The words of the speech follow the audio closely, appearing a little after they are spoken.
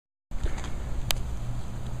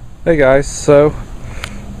Hey guys,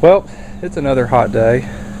 well, it's another hot day,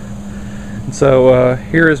 and so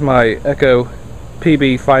here is my Echo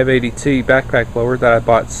PB580T backpack blower that I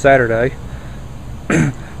bought Saturday.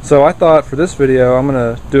 So I thought for this video I'm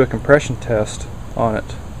going to do a compression test on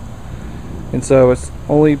it, and so it's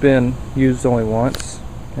only been used once,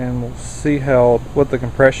 and we'll see what the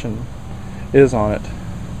compression is on it.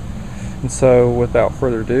 And so without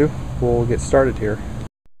further ado, we'll get started here.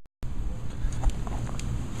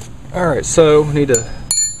 Alright, so we need to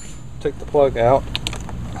take the plug out.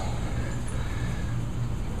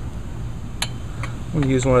 I'm going to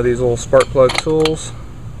use one of these little spark plug tools,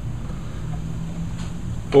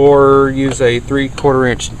 or use a 3/4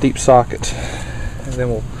 inch deep socket, and then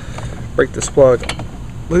we'll break this plug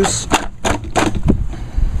loose. If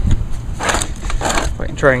I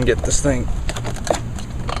can try and get this thing.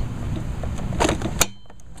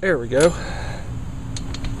 There we go.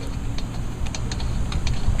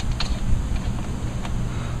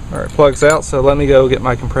 Alright, plug's out, so let me go get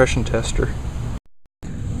my compression tester.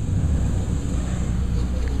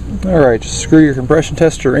 Alright, just screw your compression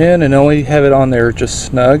tester in and only have it on there just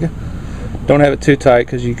snug. Don't have it too tight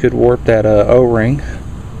because you could warp that O-ring.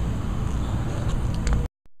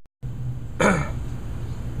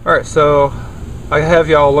 Alright, so I have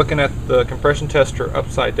y'all looking at the compression tester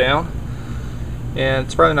upside down, and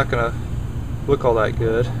it's probably not going to look all that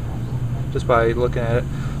good just by looking at it.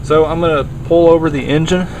 So I'm going to pull over the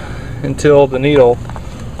engine until the needle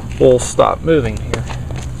will stop moving here.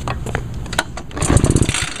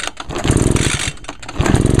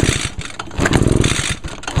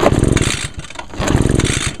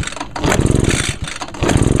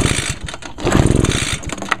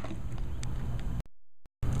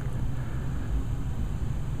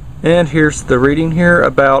 And here's the reading here,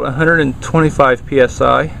 about 125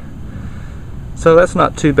 psi. So that's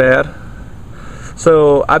not too bad.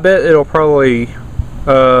 So I bet it'll probably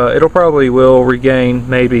will regain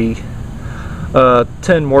maybe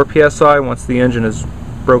 10 more psi once the engine is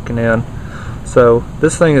broken in. So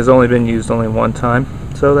this thing has only been used one time,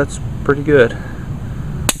 so that's pretty good.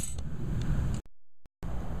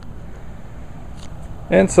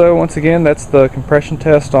 And so once again, that's the compression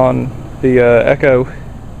test on the Echo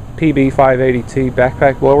PB580T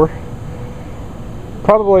backpack blower.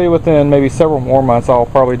 Probably within maybe several more months I'll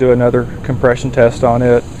probably do another compression test on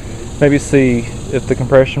it. Maybe see if the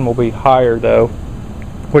compression will be higher though,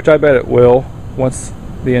 which I bet it will once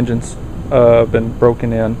the engine's been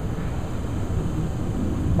broken in.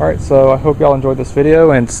 Alright, so I hope y'all enjoyed this video,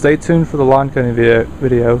 and stay tuned for the lawn cutting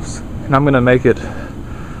videos. And I'm going to make it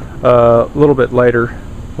a little bit later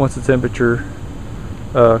once the temperature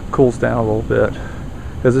cools down a little bit,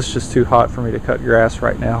 because it's just too hot for me to cut grass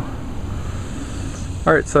right now.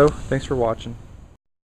 Alright, so thanks for watching.